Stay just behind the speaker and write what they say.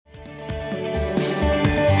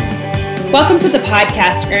Welcome to the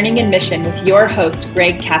podcast Earning Admission with your host,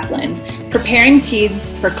 Greg Kaplan, preparing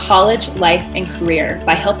teens for college, life, and career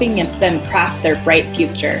by helping them craft their bright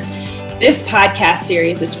future. This podcast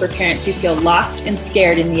series is for parents who feel lost and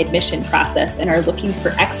scared in the admission process and are looking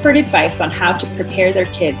for expert advice on how to prepare their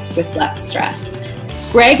kids with less stress.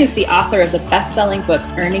 Greg is the author of the best-selling book,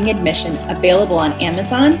 Earning Admission, available on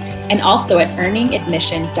Amazon and also at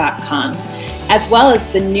earningadmission.com, as well as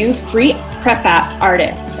the new free prep app,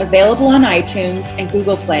 Artis, available on iTunes and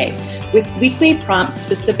Google Play, with weekly prompts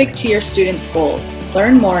specific to your students' goals.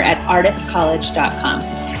 Learn more at artiscollege.com.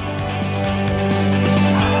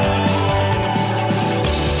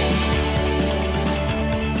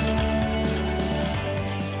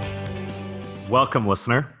 Welcome,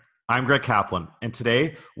 listener. I'm Greg Kaplan, and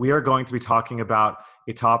today we are going to be talking about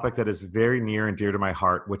a topic that is very near and dear to my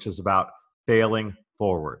heart, which is about failing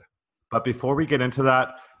forward. But before we get into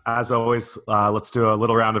that, as always, let's do a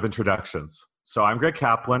little round of introductions. So I'm Greg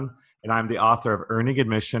Kaplan, and I'm the author of Earning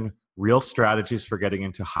Admission, Real Strategies for Getting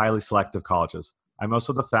into Highly Selective Colleges. I'm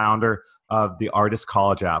also the founder of the Artis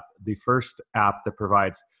College app, the first app that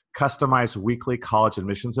provides customized weekly college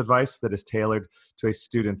admissions advice that is tailored to a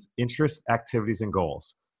student's interests, activities, and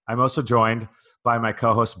goals. I'm also joined by my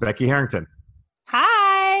co-host, Becky Harrington.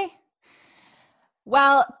 Hi.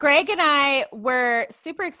 Well, Greg and I were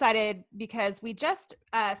super excited because we just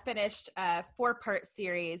finished a 4-part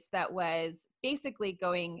series that was basically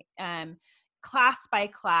going class by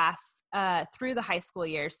class through the high school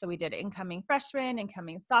years. So we did incoming freshmen,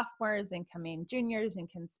 incoming sophomores, incoming juniors,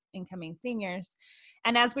 incoming seniors.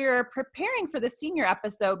 And as we were preparing for the senior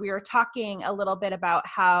episode, we were talking a little bit about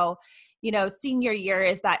how, you know, senior year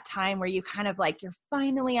is that time where you kind of like, you're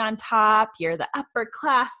finally on top, you're the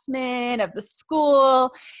upperclassman of the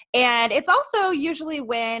school. And it's also usually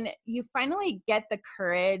when you finally get the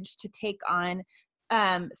courage to take on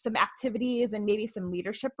some activities and maybe some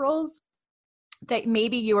leadership roles that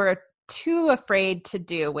maybe you were too afraid to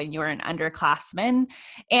do when you were an underclassman,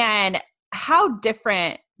 and how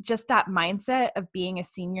different just that mindset of being a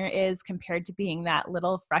senior is compared to being that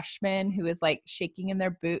little freshman who is like shaking in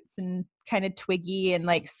their boots and kind of twiggy and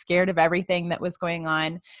like scared of everything that was going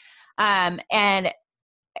on. And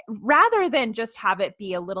rather than just have it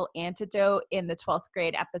be a little antidote in the 12th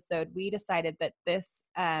grade episode, we decided that this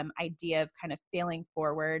idea of kind of failing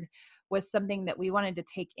forward was something that we wanted to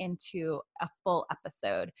take into a full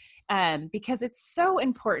episode because it's so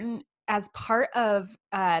important as part of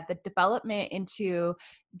the development into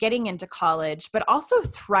getting into college, but also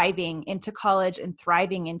thriving into college and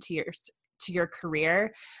thriving into your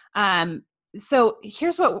career. So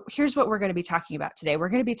here's what we're going to be talking about today. We're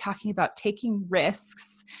going to be talking about taking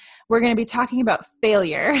risks. We're going to be talking about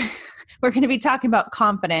failure. We're going to be talking about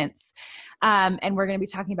confidence. And we're going to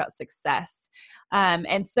be talking about success.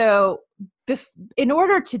 And so in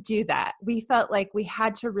order to do that, we felt like we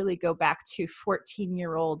had to really go back to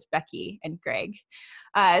 14-year-old Becky and Greg.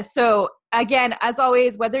 So again, as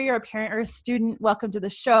always, whether you're a parent or a student, welcome to the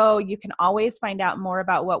show. You can always find out more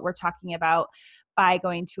about what we're talking about by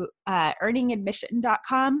going to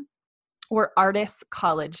earningadmission.com or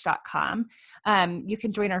artiscollege.com. You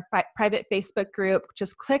can join our private Facebook group.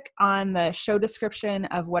 Just click on the show description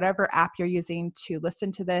of whatever app you're using to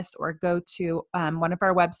listen to this, or go to one of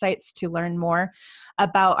our websites to learn more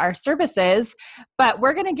about our services. But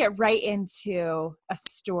we're going to get right into a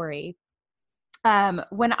story.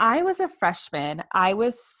 When I was a freshman, I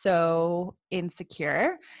was so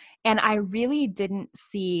insecure, and I really didn't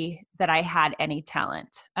see that I had any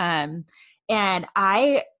talent. And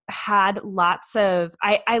I had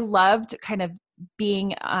I loved kind of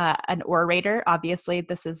being an orator. Obviously,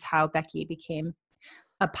 this is how Becky became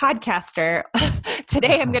a podcaster.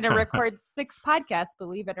 Today, I'm going to record 6 podcasts,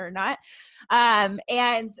 believe it or not.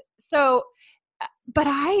 And so, but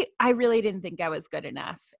I really didn't think I was good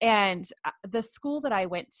enough. And the school that I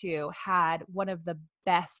went to had one of the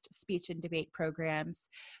best speech and debate programs.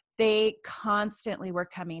 They constantly were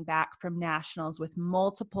coming back from nationals with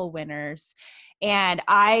multiple winners. And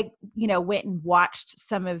I, went and watched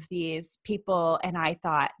some of these people, and I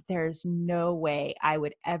thought, there's no way I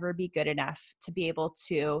would ever be good enough to be able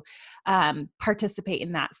to participate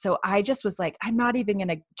in that. So I just was like, I'm not even going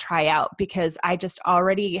to try out, because I just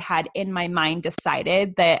already had in my mind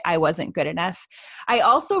decided that I wasn't good enough. I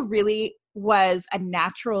also really was a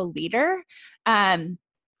natural leader.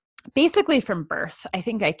 Basically from birth. I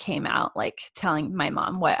think I came out like telling my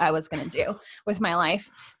mom what I was going to do with my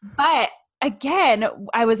life. But again,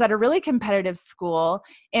 I was at a really competitive school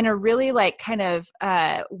in a really like kind of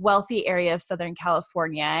wealthy area of Southern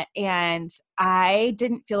California. And I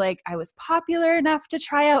didn't feel like I was popular enough to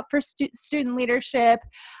try out for student leadership.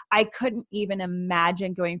 I couldn't even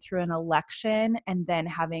imagine going through an election and then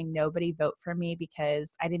having nobody vote for me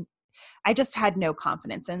because I just had no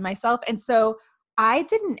confidence in myself. And so I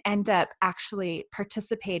didn't end up actually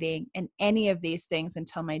participating in any of these things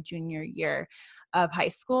until my junior year of high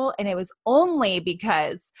school. And it was only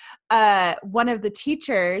because one of the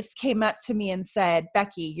teachers came up to me and said,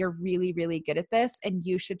 Becky, you're really, really good at this, and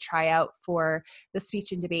you should try out for the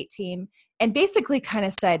speech and debate team. And basically kind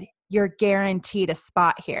of said, you're guaranteed a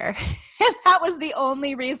spot here. And that was the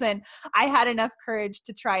only reason I had enough courage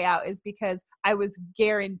to try out, is because I was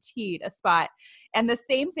guaranteed a spot. And the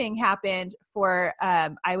same thing happened for,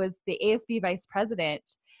 I was the ASB vice president,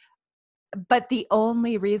 but the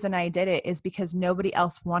only reason I did it is because nobody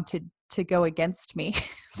else wanted to go against me.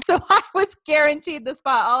 So I was guaranteed the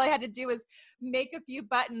spot. All I had to do was make a few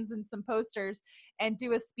buttons and some posters and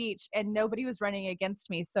do a speech, and nobody was running against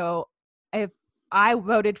me. So if I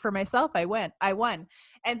voted for myself, I won.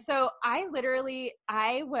 And so I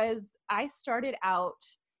started out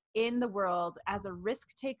in the world as a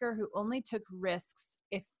risk taker who only took risks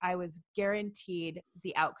if I was guaranteed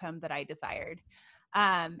the outcome that I desired,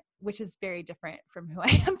 which is very different from who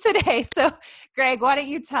I am today. So Greg, why don't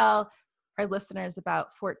you tell our listeners about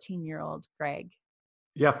 14-year-old Greg?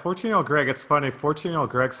 Yeah, 14-year-old Greg. It's funny. 14-year-old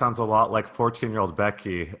Greg sounds a lot like 14-year-old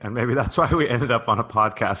Becky. And maybe that's why we ended up on a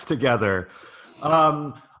podcast together.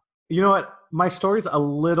 You know what? My story's a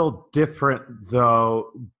little different,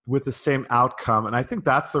 though, with the same outcome. And I think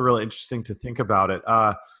that's the really interesting to think about it.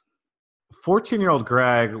 14-year-old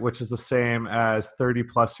Greg, which is the same as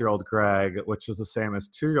 30-plus-year-old Greg, which was the same as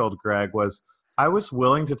 2-year-old Greg, I was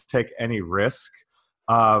willing to take any risk.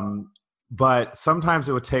 But sometimes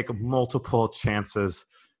it would take multiple chances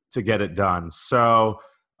to get it done. So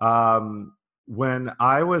when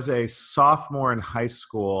I was a sophomore in high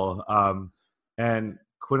school, and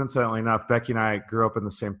coincidentally enough, Becky and I grew up in the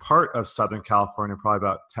same part of Southern California, probably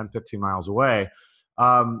about 10, 15 miles away.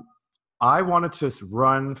 I wanted to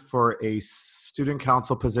run for a student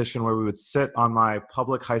council position where we would sit on my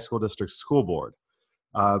public high school district school board.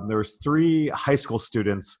 There was 3 high school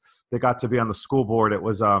students that got to be on the school board. It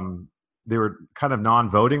was they were kind of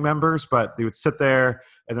non-voting members, but they would sit there,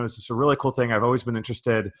 and it was just a really cool thing. I've always been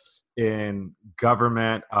interested in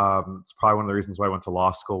government. It's probably one of the reasons why I went to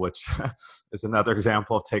law school, which is another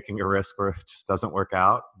example of taking a risk where it just doesn't work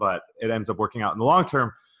out, but it ends up working out in the long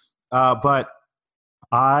term. But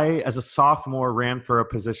I, as a sophomore, ran for a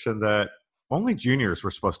position that only juniors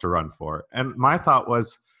were supposed to run for. And my thought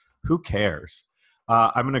was, who cares?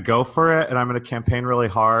 I'm going to go for it, and I'm going to campaign really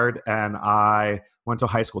hard. And I went to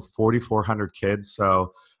high school with 4,400 kids.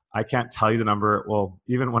 So I can't tell you the number. Well,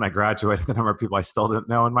 even when I graduated, the number of people I still didn't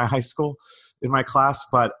know in my high school, in my class.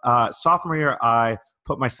 But sophomore year, I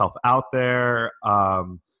put myself out there,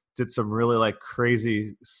 did some really like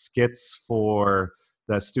crazy skits for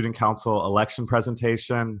the student council election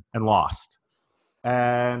presentation, and lost.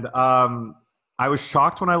 And I was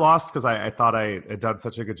shocked when I lost because I thought I had done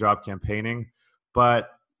such a good job campaigning. But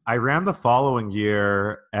I ran the following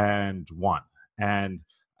year and won, and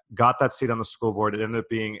got that seat on the school board. It ended up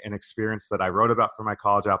being an experience that I wrote about for my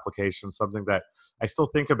college application, something that I still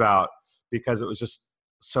think about because it was just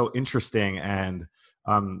so interesting, and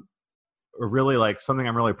really like something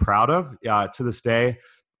I'm really proud of to this day.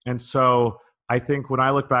 And so I think when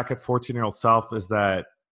I look back at 14-year-old self, is that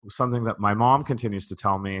something that my mom continues to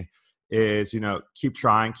tell me is, keep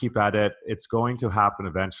trying, keep at it. It's going to happen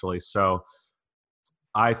eventually. So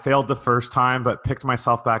I failed the first time, but picked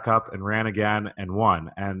myself back up and ran again and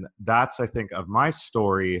won. And that's, I think, of my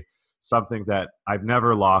story, something that I've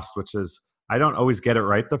never lost, which is I don't always get it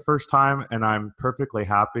right the first time. And I'm perfectly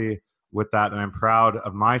happy with that. And I'm proud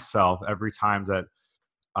of myself every time that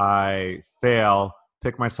I fail,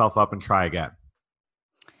 pick myself up and try again.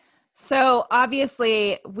 So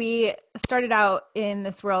obviously we started out in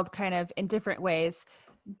this world kind of in different ways.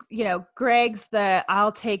 Greg's the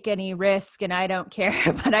I'll take any risk and I don't care,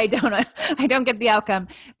 but I don't get the outcome.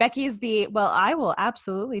 Becky's the, well, I will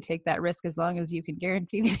absolutely take that risk as long as you can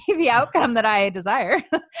guarantee me the outcome that I desire.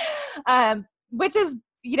 Which is,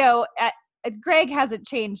 Greg hasn't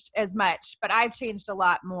changed as much, but I've changed a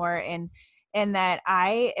lot more in that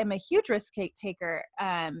I am a huge risk taker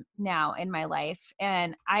now in my life.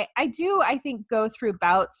 And I think, go through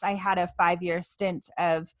bouts. I had a 5-year stint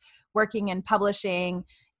of working in publishing,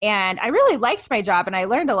 and I really liked my job and I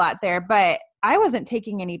learned a lot there, but I wasn't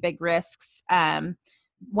taking any big risks.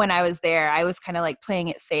 when I was there, I was kind of like playing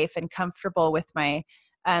it safe and comfortable with my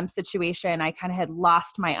situation. I kind of had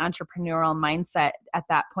lost my entrepreneurial mindset at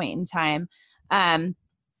that point in time.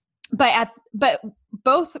 But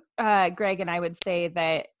both Greg and I would say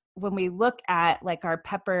that when we look at like our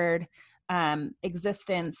peppered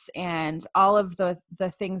existence and all of the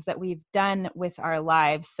things that we've done with our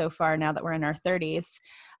lives so far, now that we're in our 30s,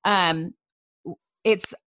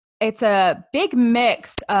 it's a big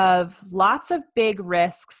mix of lots of big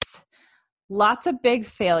risks, lots of big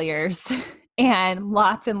failures, and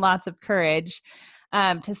lots of courage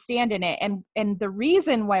to stand in it. And the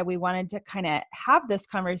reason why we wanted to kind of have this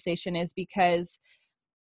conversation is because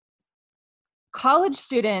college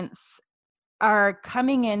students are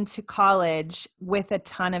coming into college with a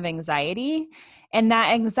ton of anxiety, and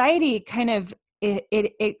that anxiety kind of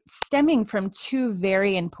it's stemming from two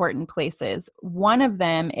very important places. One of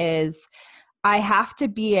them is, I have to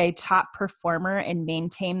be a top performer and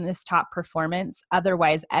maintain this top performance.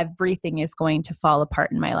 Otherwise, everything is going to fall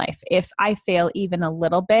apart in my life. If I fail even a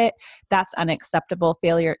little bit, that's unacceptable.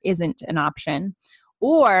 Failure isn't an option.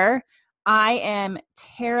 Or I am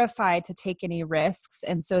terrified to take any risks.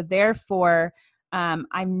 And so therefore, I'm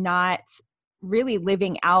not really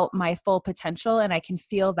living out my full potential, and I can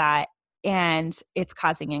feel that, and it's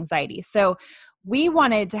causing anxiety. So we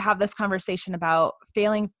wanted to have this conversation about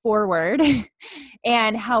failing forward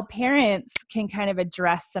and how parents can kind of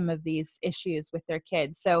address some of these issues with their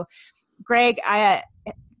kids. So Greg,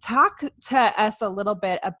 talk to us a little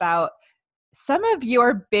bit about some of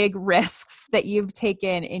your big risks that you've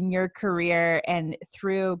taken in your career and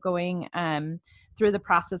through going through the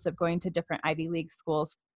process of going to different Ivy League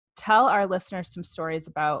schools. Tell our listeners some stories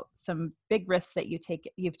about some big risks that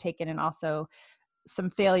you've taken, and also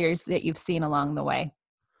some failures that you've seen along the way.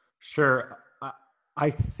 Sure.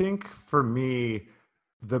 I think for me,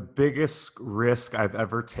 the biggest risk I've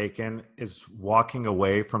ever taken is walking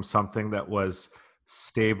away from something that was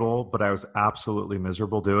stable, but I was absolutely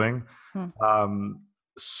miserable doing.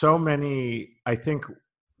 So many, I think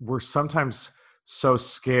we're sometimes so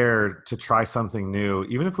scared to try something new.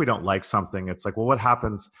 Even if we don't like something, it's like, well, what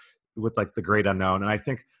happens with like the great unknown? And I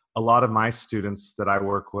think a lot of my students that I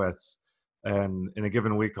work with, and in a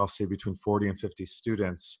given week, I'll see between 40 and 50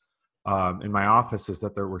 students in my office, is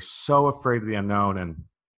that they were so afraid of the unknown. And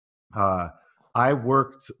I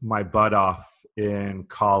worked my butt off in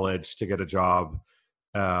college to get a job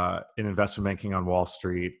in investment banking on Wall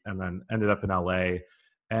Street, and then ended up in LA.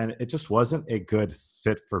 And it just wasn't a good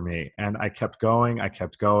fit for me. And I kept going,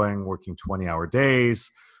 working 20-hour days,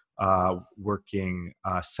 working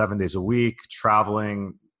 7 days a week,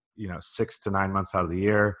 traveling, 6 to 9 months out of the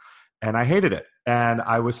year. And I hated it. And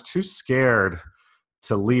I was too scared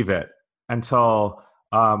to leave it until,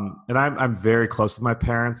 and I'm very close with my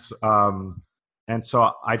parents. And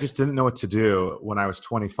so I just didn't know what to do when I was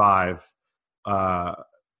 25.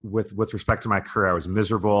 With respect to my career, I was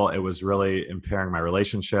miserable. It was really impairing my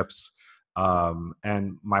relationships.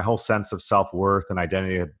 And my whole sense of self-worth and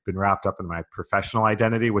identity had been wrapped up in my professional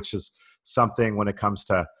identity, which is something when it comes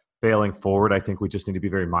to failing forward, I think we just need to be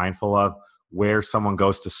very mindful of. Where someone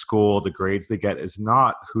goes to school, the grades they get is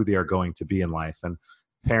not who they are going to be in life. And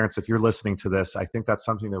parents, if you're listening to this, I think that's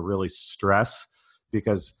something to really stress,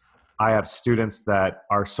 because I have students that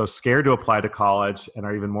are so scared to apply to college and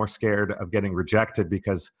are even more scared of getting rejected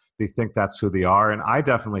because they think that's who they are. And I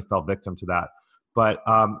definitely fell victim to that. But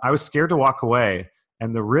I was scared to walk away.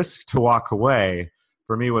 And the risk to walk away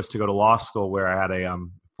for me was to go to law school, where I had a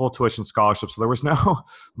full tuition scholarship. So there was no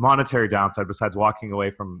monetary downside besides walking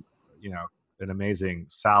away from, an amazing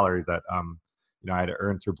salary that, I had to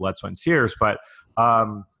earn through blood, sweat, and tears. But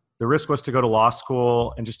the risk was to go to law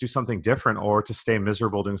school and just do something different, or to stay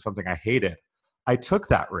miserable doing something I hated. I took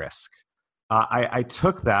that risk. I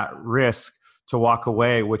took that risk to walk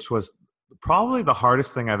away, which was probably the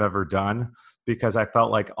hardest thing I've ever done, because I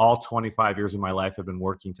felt like all 25 years of my life I've been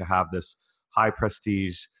working to have this high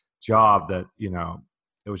prestige job that,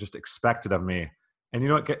 it was just expected of me.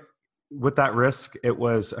 And with that risk, it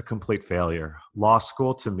was a complete failure. Law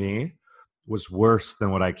school to me was worse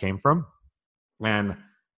than what I came from. And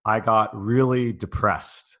I got really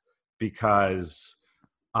depressed because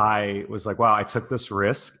I was like, wow, I took this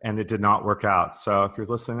risk and it did not work out. So if you're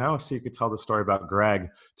listening, so you could tell the story about Greg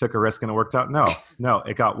took a risk and it worked out. No,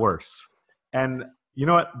 it got worse. And you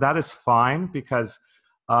know what? That is fine, because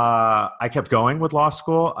I kept going with law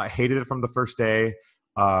school. I hated it from the first day.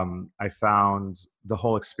 I found the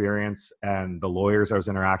whole experience and the lawyers I was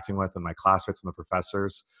interacting with and my classmates and the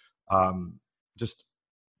professors just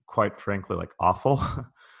quite frankly like awful.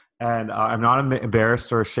 And I'm not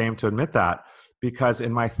embarrassed or ashamed to admit that, because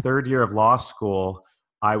in my third year of law school,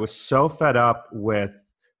 I was so fed up with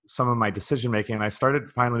some of my decision making, and I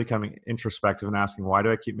started finally becoming introspective and asking, why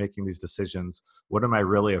do I keep making these decisions? What am I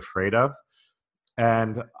really afraid of?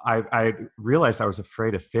 And I realized I was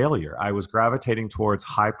afraid of failure. I was gravitating towards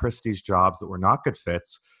high prestige jobs that were not good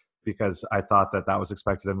fits because I thought that that was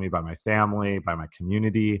expected of me by my family, by my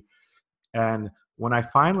community. And when I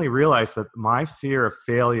finally realized that my fear of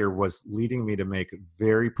failure was leading me to make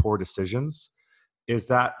very poor decisions,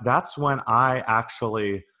 that's when I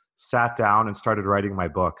actually sat down and started writing my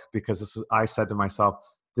book, because I said to myself,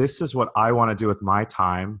 this is what I want to do with my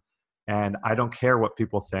time. And I don't care what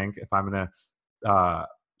people think. If I'm going to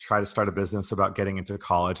try to start a business about getting into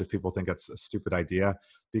college, if people think it's a stupid idea,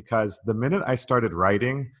 because the minute I started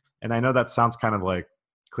writing, and I know that sounds kind of like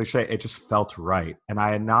cliche, it just felt right. And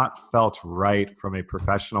I had not felt right from a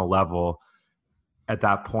professional level at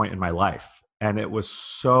that point in my life. And it was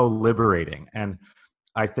so liberating. And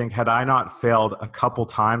I think had I not failed a couple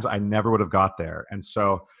times, I never would have got there. And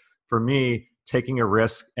so for me, taking a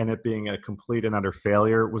risk and it being a complete and utter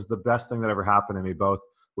failure was the best thing that ever happened to me, both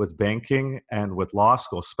with banking and with law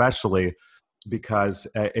school, especially because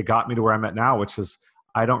it got me to where I'm at now, which is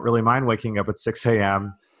I don't really mind waking up at 6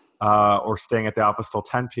 a.m. Or staying at the office till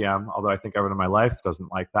 10 p.m., although I think everyone in my life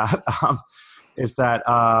doesn't like that, is that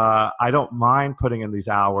I don't mind putting in these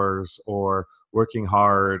hours or working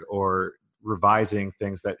hard or revising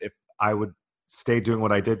things that if I would stay doing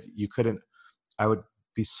what I did, I would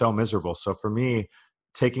be so miserable. So for me,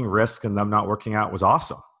 taking risk and them not working out was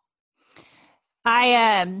awesome.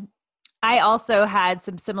 I also had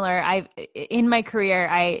some similar, in my career,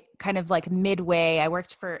 I kind of like midway, I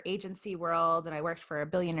worked for Agency World and I worked for a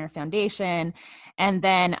billionaire foundation. And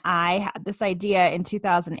then I had this idea in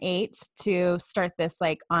 2008 to start this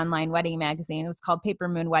like online wedding magazine. It was called Paper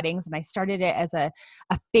Moon Weddings. And I started it as a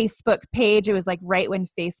Facebook page. It was like right when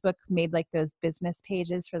Facebook made like those business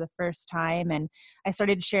pages for the first time. And I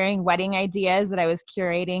started sharing wedding ideas that I was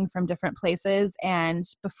curating from different places. And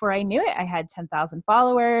before I knew it, I had 10,000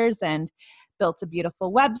 followers and built a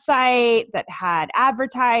beautiful website that had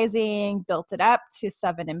advertising, built it up to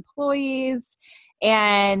 7 employees.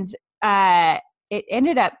 And it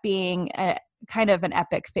ended up being a kind of an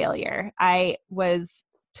epic failure. I was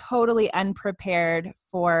totally unprepared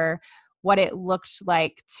for what it looked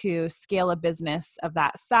like to scale a business of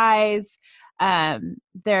that size. I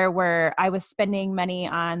was spending money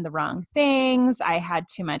on the wrong things. I had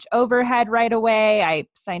too much overhead right away. I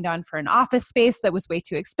signed on for an office space that was way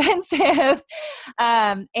too expensive.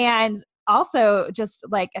 And also just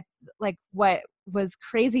like what was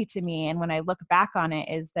crazy to me, and when I look back on it,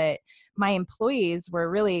 is that my employees were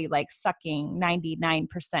really like sucking 99%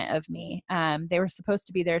 of me. They were supposed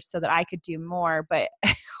to be there so that I could do more, but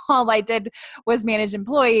all I did was manage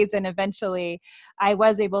employees. And eventually I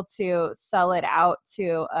was able to sell it out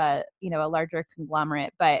to a larger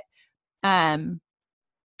conglomerate, but and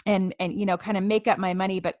kind of make up my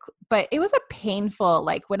money. But it was a painful,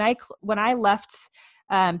 like when I left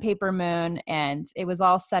Paper Moon and it was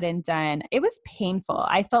all said and done, it was painful.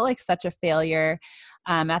 I felt like such a failure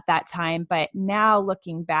at that time. But now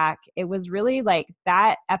looking back, it was really like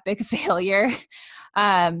that epic failure.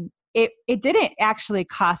 It didn't actually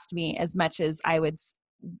cost me as much as I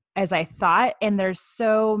thought. And there's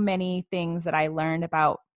so many things that I learned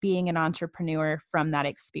about being an entrepreneur from that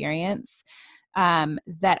experience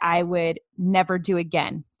that I would never do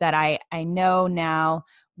again, that I know now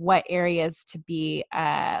what areas to be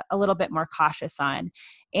a little bit more cautious on.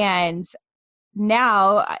 And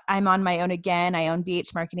now I'm on my own again. I own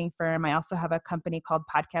BH Marketing Firm. I also have a company called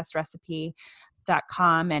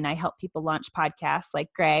podcastrecipe.com, and I help people launch podcasts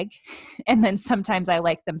like Greg. And then sometimes I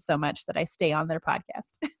like them so much that I stay on their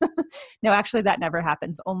podcast. No, actually that never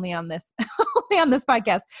happens, only on this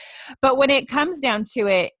podcast. But when it comes down to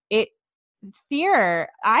it, fear,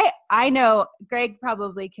 I know Greg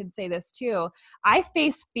probably can say this too. I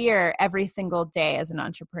face fear every single day as an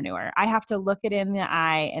entrepreneur. I have to look it in the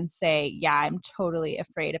eye and say, yeah, I'm totally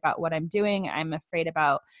afraid about what I'm doing. I'm afraid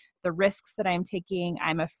about the risks that I'm taking.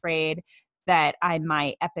 I'm afraid that I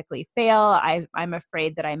might epically fail. I'm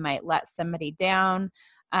afraid that I might let somebody down.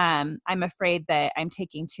 I'm afraid that I'm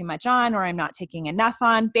taking too much on or I'm not taking enough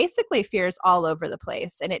on. Basically, fear is all over the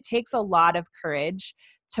place. And it takes a lot of courage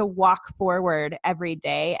to walk forward every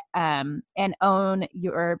day and own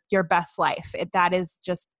your best life. That is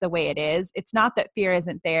just the way it is. It's not that fear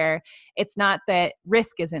isn't there. It's not that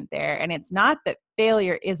risk isn't there. And it's not that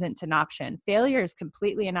failure isn't an option. Failure is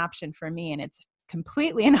completely an option for me, and it's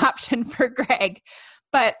completely an option for Greg.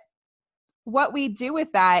 But what we do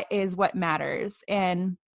with that is what matters.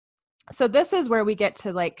 And so this is where we get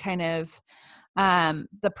to like kind of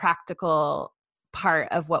the practical part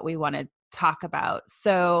of what we want to talk about.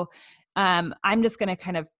 So I'm just going to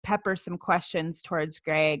kind of pepper some questions towards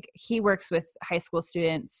Greg. He works with high school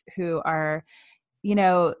students who are,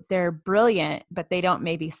 they're brilliant, but they don't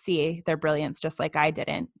maybe see their brilliance just like I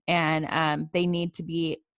didn't. And they need to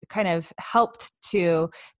be kind of helped to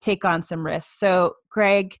take on some risks. So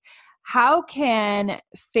Greg, how can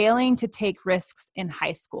failing to take risks in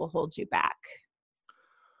high school hold you back?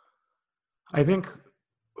 I think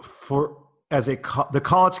the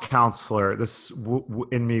college counselor, this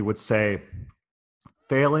in me would say,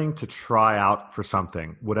 failing to try out for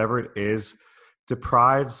something, whatever it is,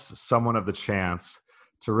 deprives someone of the chance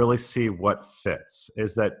to really see what fits.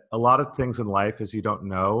 Is that a lot of things in life is you don't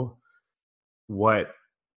know what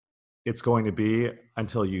it's going to be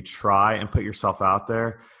until you try and put yourself out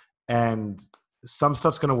there. And some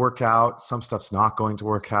stuff's going to work out, some stuff's not going to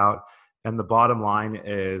work out. And the bottom line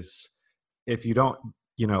is, if you don't,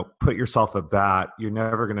 put yourself at bat, you're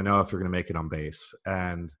never going to know if you're going to make it on base.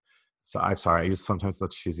 And so I'm sorry, I use sometimes the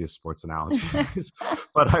cheesiest sports analogies,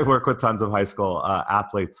 but I work with tons of high school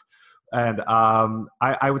athletes. And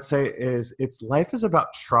I would say life is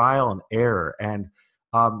about trial and error. And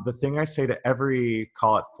the thing I say to every,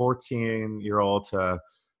 call it 14-year-old to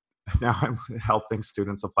now I'm helping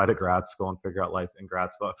students apply to grad school and figure out life in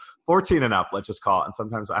grad school, 14 and up, let's just call it. And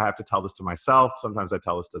sometimes I have to tell this to myself. Sometimes I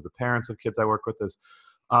tell this to the parents of kids I work with is,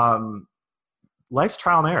 life's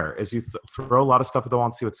trial and error. Is you throw a lot of stuff at the wall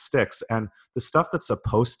and see what sticks. And the stuff that's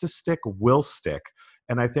supposed to stick will stick.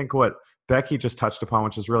 And I think what Becky just touched upon,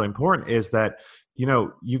 which is really important, is that,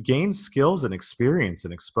 you gain skills and experience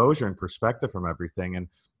and exposure and perspective from everything. And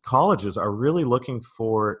colleges are really looking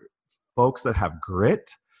for folks that have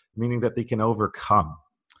grit, meaning that they can overcome.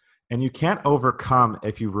 And you can't overcome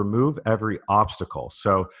if you remove every obstacle.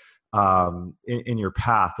 So in your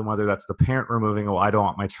path, and whether that's the parent removing, I don't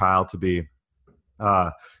want my child to be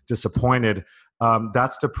disappointed,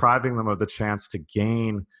 that's depriving them of the chance to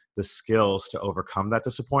gain the skills to overcome that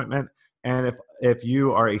disappointment. And if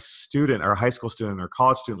you are a student or a high school student or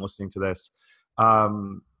college student listening to this,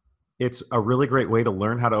 it's a really great way to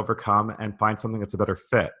learn how to overcome and find something that's a better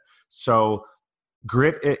fit. So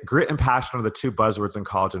grit and passion are the two buzzwords in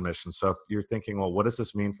college admissions. So if you're thinking, well, what does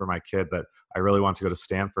this mean for my kid that I really want to go to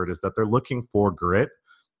Stanford, is that they're looking for grit.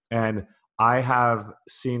 And I have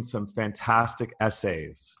seen some fantastic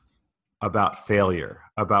essays about failure,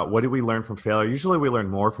 about what do we learn from failure. Usually we learn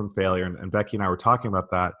more from failure. And Becky and I were talking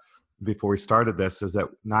about that before we started this, is that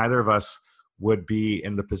neither of us would be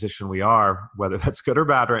in the position we are, whether that's good or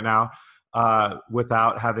bad right now,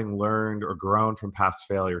 without having learned or grown from past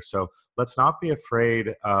failure. So let's not be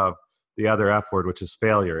afraid of the other F word, which is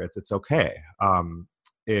failure. It's okay.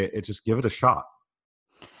 It just give it a shot.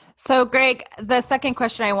 So Greg, the second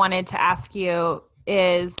question I wanted to ask you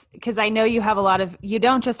is, because I know you have you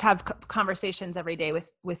don't just have conversations every day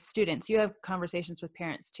with students, you have conversations with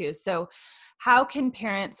parents too. So how can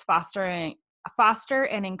parents foster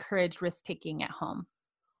and encourage risk-taking at home?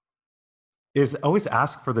 Is always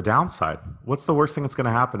ask for the downside. What's the worst thing that's going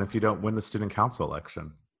to happen if you don't win the student council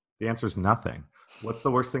election? The answer is nothing. What's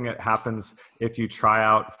the worst thing that happens if you try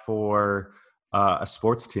out for a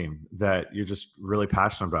sports team that you're just really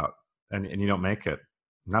passionate about and you don't make it?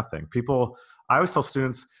 Nothing. I always tell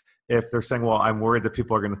students, if they're saying, well, I'm worried that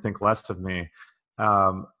people are going to think less of me,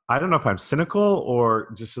 I don't know if I'm cynical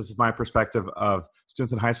or just this is my perspective of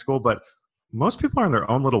students in high school, but most people are in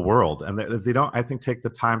their own little world, and they don't, I think, take the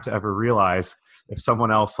time to ever realize if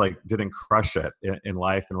someone else didn't crush it in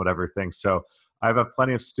life and whatever things. So I have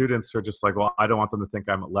plenty of students who are just like, well, I don't want them to think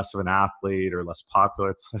I'm less of an athlete or less popular.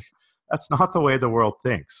 It's like, that's not the way the world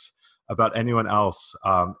thinks about anyone else.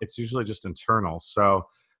 It's usually just internal. So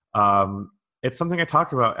it's something I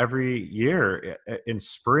talk about every year in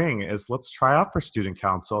spring is let's try out for student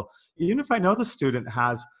council. Even if I know the student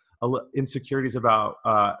has insecurities about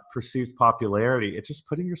perceived popularity, it's just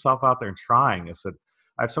putting yourself out there and trying.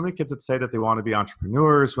 I have so many kids that say that they want to be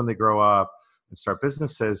entrepreneurs when they grow up and start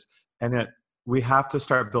businesses, and that we have to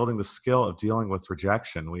start building the skill of dealing with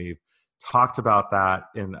rejection. We've talked about that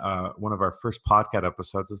in one of our first podcast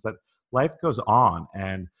episodes, is that life goes on,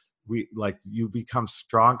 and you become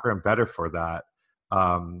stronger and better for that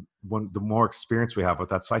when the more experience we have with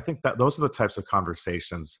that. So I think that those are the types of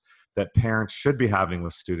conversations that parents should be having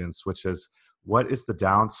with students, which is, what is the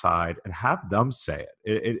downside, and have them say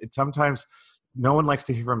it. It sometimes no one likes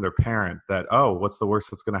to hear from their parent that, oh, what's the worst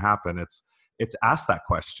that's going to happen? It's ask that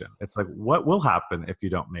question. It's like, what will happen if you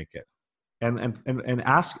don't make it? And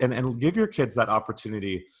ask and give your kids that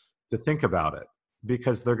opportunity to think about it.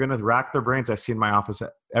 because they're going to rack their brains. I see in my office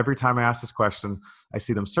every time I ask this question, I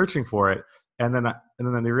see them searching for it. And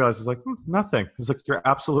then they realize it's like, nothing. It's like, you're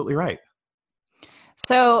absolutely right.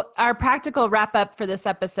 So our practical wrap up for this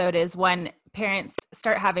episode is when parents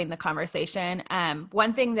start having the conversation.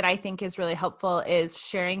 One thing that I think is really helpful is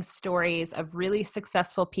sharing stories of really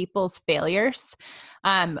successful people's failures.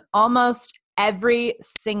 Almost every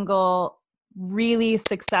single really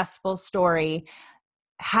successful story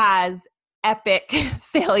has epic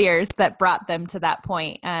failures that brought them to that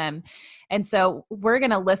point. And so we're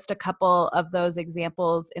going to list a couple of those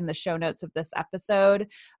examples in the show notes of this episode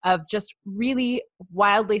of just really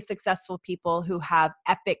wildly successful people who have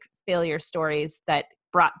epic failure stories that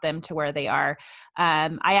brought them to where they are.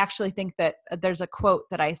 I actually think that there's a quote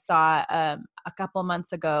that I saw a couple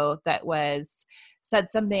months ago that said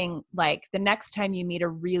something like, the next time you meet a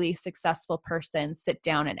really successful person, sit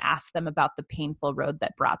down and ask them about the painful road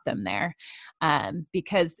that brought them there.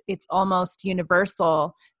 Because it's almost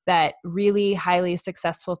universal that really highly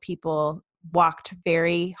successful people walked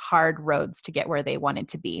very hard roads to get where they wanted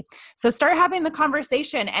to be. So start having the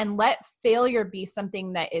conversation and let failure be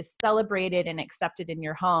something that is celebrated and accepted in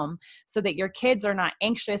your home so that your kids are not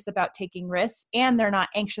anxious about taking risks and they're not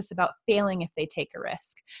anxious about failing if they take a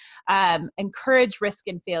risk. Encourage risk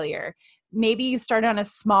and failure. Maybe you start on a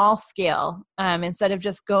small scale instead of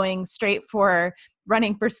just going straight for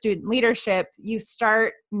running for student leadership. You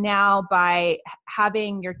start now by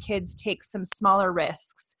having your kids take some smaller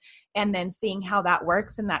risks and then seeing how that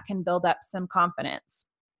works, and that can build up some confidence.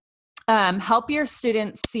 Help your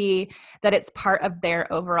students see that it's part of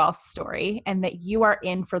their overall story and that you are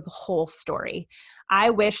in for the whole story. I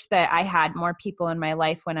wish that I had more people in my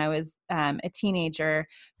life when I was a teenager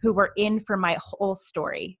who were in for my whole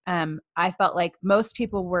story. I felt like most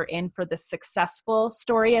people were in for the successful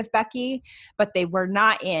story of Becky, but they were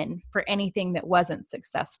not in for anything that wasn't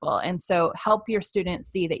successful. And so help your students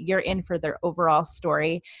see that you're in for their overall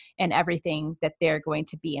story and everything that they're going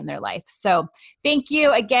to be in their life. So thank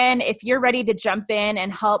you again. If you're ready to jump in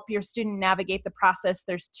and help your student navigate the process,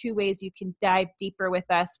 there's 2 ways you can dive deeper with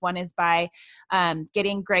us. One is by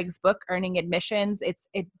getting Greg's book, Earning Admissions.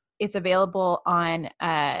 It's available on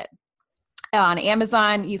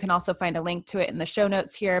Amazon. You can also find a link to it in the show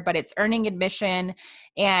notes here, but it's Earning Admission,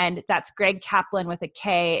 and that's Greg Kaplan with a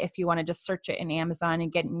K if you want to just search it in Amazon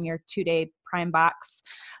and get in your 2-day Prime box.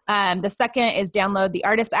 The second is download the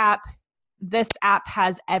Artist app. This app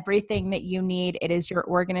has everything that you need. It is your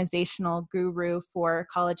organizational guru for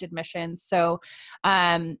college admissions. So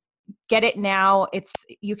get it now.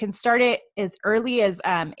 You can start it as early as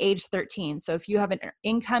age 13. So if you have an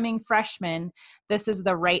incoming freshman, this is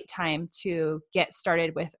the right time to get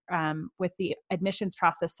started with the admissions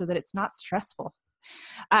process so that it's not stressful.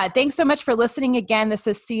 Thanks so much for listening again. This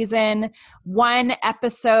is season 1,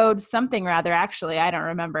 episode something rather, actually, I don't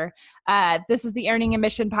remember. This is the Earning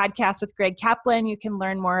Admission podcast with Greg Kaplan. You can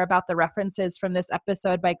learn more about the references from this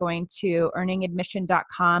episode by going to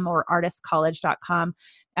earningadmission.com or artistcollege.com.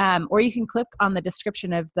 Or you can click on the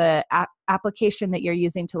description of the application that you're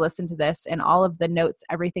using to listen to this, and all of the notes,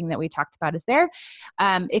 everything that we talked about is there.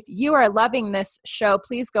 If you are loving this show,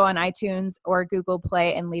 please go on iTunes or Google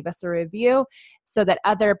Play and leave us a review so that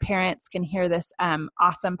other parents can hear this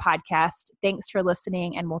awesome podcast. Thanks for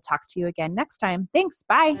listening, and we'll talk to you again next time. Thanks.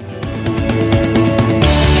 Bye.